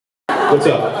What's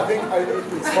up? I think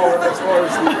it's as far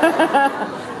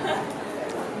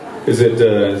as Is it?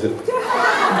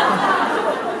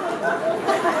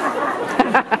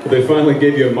 They finally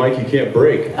gave you a mic you can't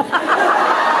break.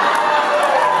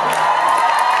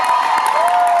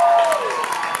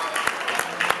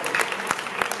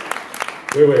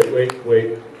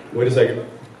 Wait a second.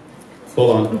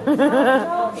 Hold on.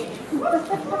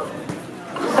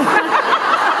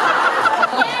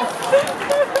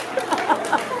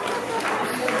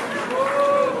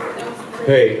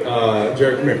 Hey,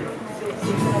 Jared, come here.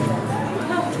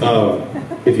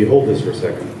 If you hold this for a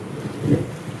second.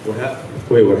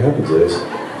 What happens is,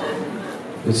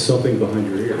 there's something behind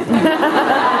your ear.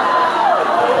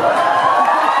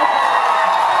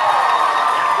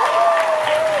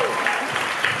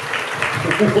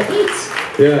 What?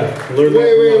 Yeah, learn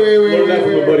that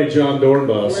from my buddy John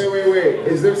Dornbus. Wait.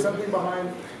 Is there something behind?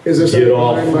 Is there something Get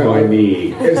off behind my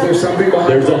knee. Is there something behind?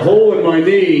 There's a hole in my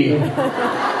knee.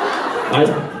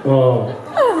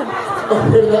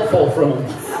 Where did that fall from?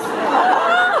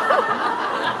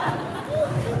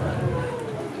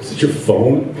 Is it your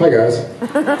phone? Hi guys.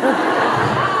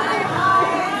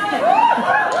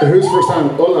 Who's first time?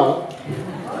 Hola.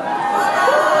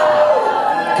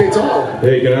 Okay, talk.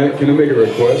 Hey, can I make a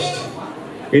request?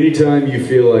 Anytime you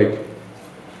feel like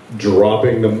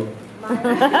dropping them.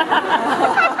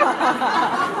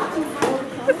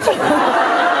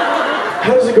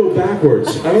 How does it go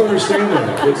backwards? I don't understand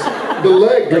that. It's the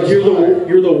leg. Like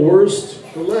you're the worst.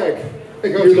 The leg.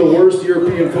 You're the worst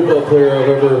European football player I've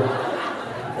ever.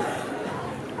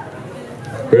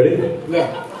 Ready?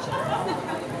 Yeah.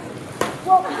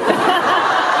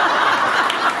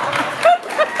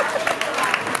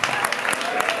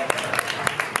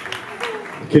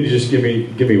 Can you just give me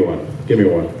one? Give me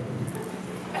one.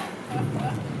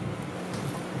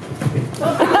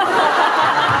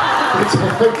 It's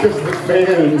because the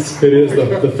fans. It is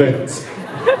the fans.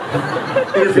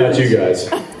 Not you guys.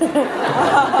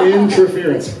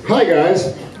 Interference. Hi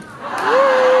guys.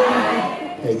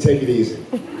 Hey, take it easy.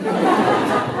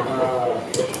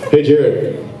 Hey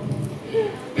Jared.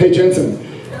 Hey Jensen.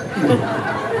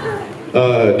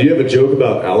 Do you have a joke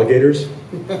about alligators?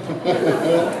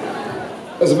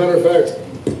 As a matter of fact,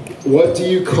 what do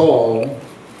you call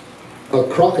a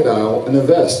crocodile in a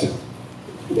vest?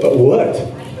 What?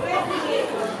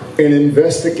 An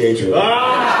investigator.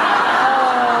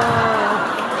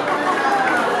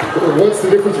 What's the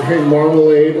difference between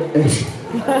marmalade and...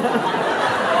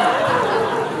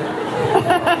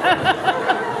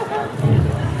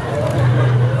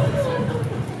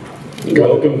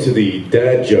 Welcome to the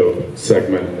dad joke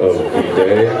segment of the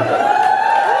day.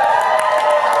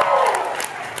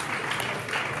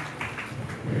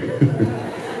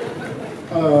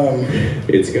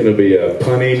 It's gonna be a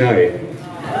punny night.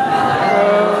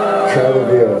 Try the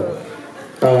deal.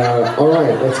 All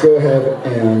right, let's go ahead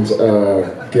and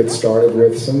get started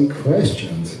with some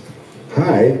questions.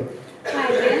 Hi. Hi,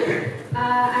 Ben.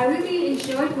 I really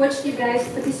enjoyed watching you guys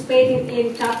participating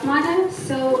in Top Model,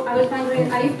 so I was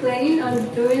wondering, are you planning on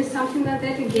doing something like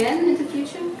that again in the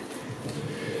future?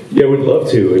 Yeah, we'd love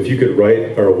to. If you could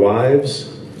write our wives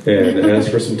and ask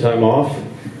for some time off.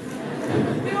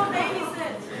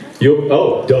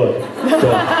 Done.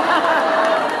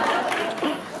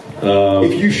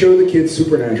 If you show the kids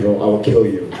Supernatural, I will kill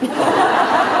you.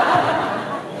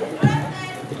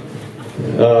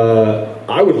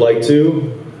 I would like to.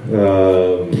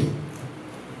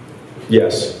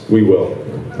 Yes, we will.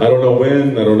 I don't know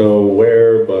when, I don't know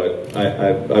where, but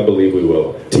I believe we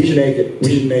will. Team Naked.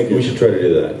 Team Naked. We should try to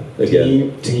do that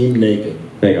again. Team Naked.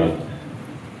 Hang on.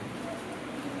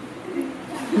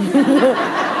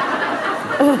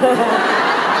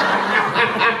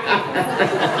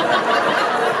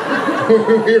 We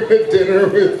were at dinner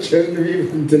with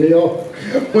Genevieve and Danielle.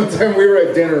 One time we were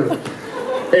at dinner,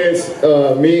 and it's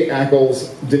me,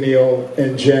 Ackles, Danielle,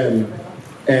 and Jen.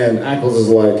 And Ackles is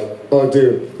like, "Oh,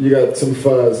 dude, you got some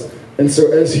fuzz." And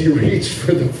so as he reached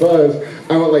for the fuzz,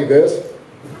 I went like this.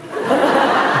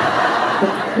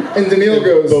 And Danielle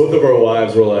goes... Both of our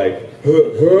wives were like,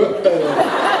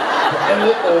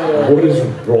 what is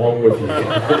wrong with you guys?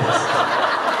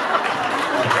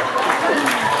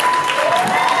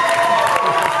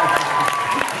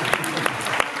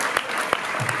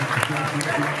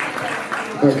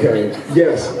 Okay.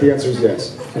 Yes. The answer is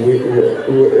yes. We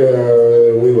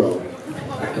will.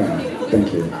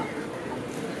 Thank you.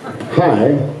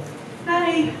 Hi.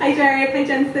 Hi, Jared. Hi,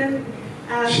 Jensen.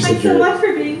 She's Thanks a so jerk. much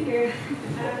for being here.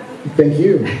 Thank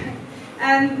you.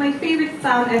 And my favourite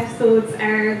sound episodes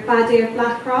are Bad Day of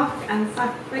Black Rock and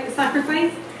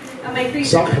Sacrifice. And my favourite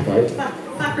Sacrifice?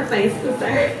 Sacrifice.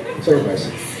 Sorry. Sacrifice.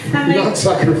 And Not like,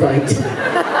 soccer fight.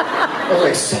 I was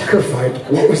like, soccer fight?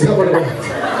 What was that one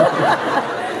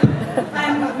about?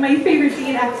 my favourite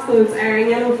Dean episodes are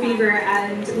Yellow Fever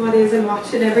and What Is and What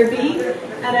Should Never Be.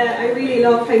 And I really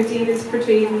love how Dean is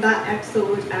portrayed in that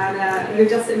episode, and you're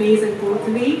just amazing, both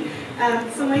of you.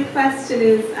 So my question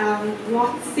is,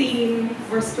 what scene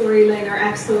or storyline or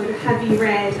episode have you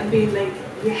read and been like,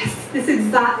 yes, this is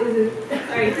exactly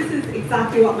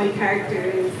what my character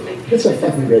is like. That's a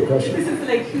fucking great question. This is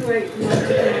like who I want to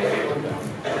play.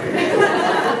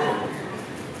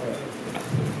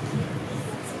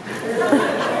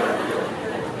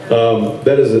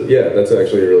 That's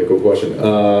actually a really cool question.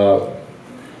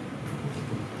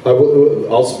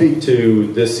 I'll speak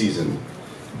to this season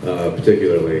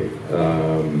particularly.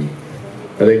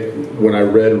 I think when I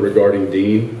read regarding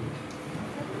Dean,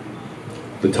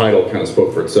 the title kind of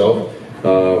spoke for itself.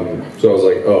 So I was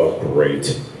like, oh,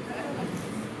 great.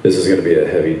 This is going to be a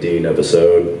heavy Dean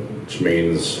episode, which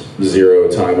means 0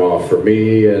 time off for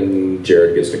me, and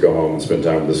Jared gets to go home and spend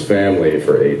time with his family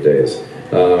for 8 days.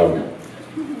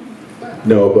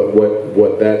 No, but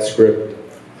what that script,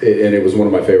 and it was one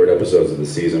of my favorite episodes of the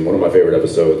season, one of my favorite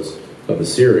episodes of the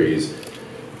series,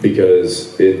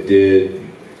 because it did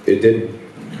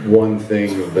one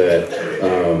thing that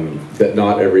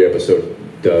not every episode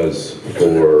does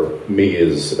for me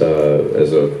as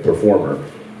a performer,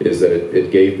 is that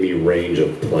it gave me range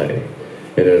of play,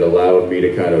 and it allowed me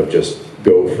to kind of just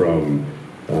go from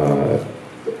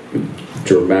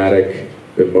dramatic,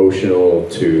 emotional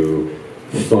to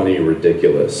funny,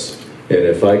 ridiculous. And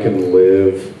if I can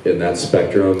live in that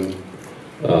spectrum,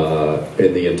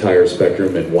 in the entire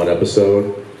spectrum in one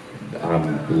episode,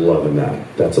 I'm loving that.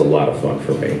 That's a lot of fun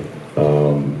for me,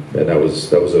 and that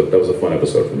was a fun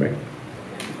episode for me.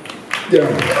 Yeah.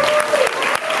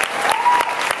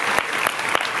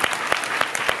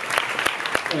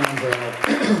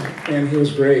 And he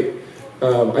was great.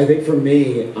 I think for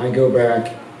me, I go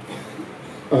back.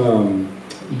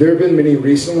 There have been many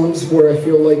recent ones where I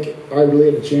feel like I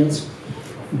really had a chance,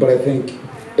 but I think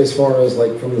as far as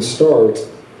like from the start,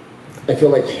 I feel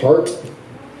like Heart.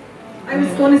 I was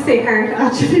going to say Heart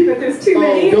actually, but there's too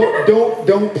many.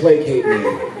 Don't placate me.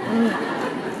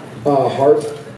 Heart.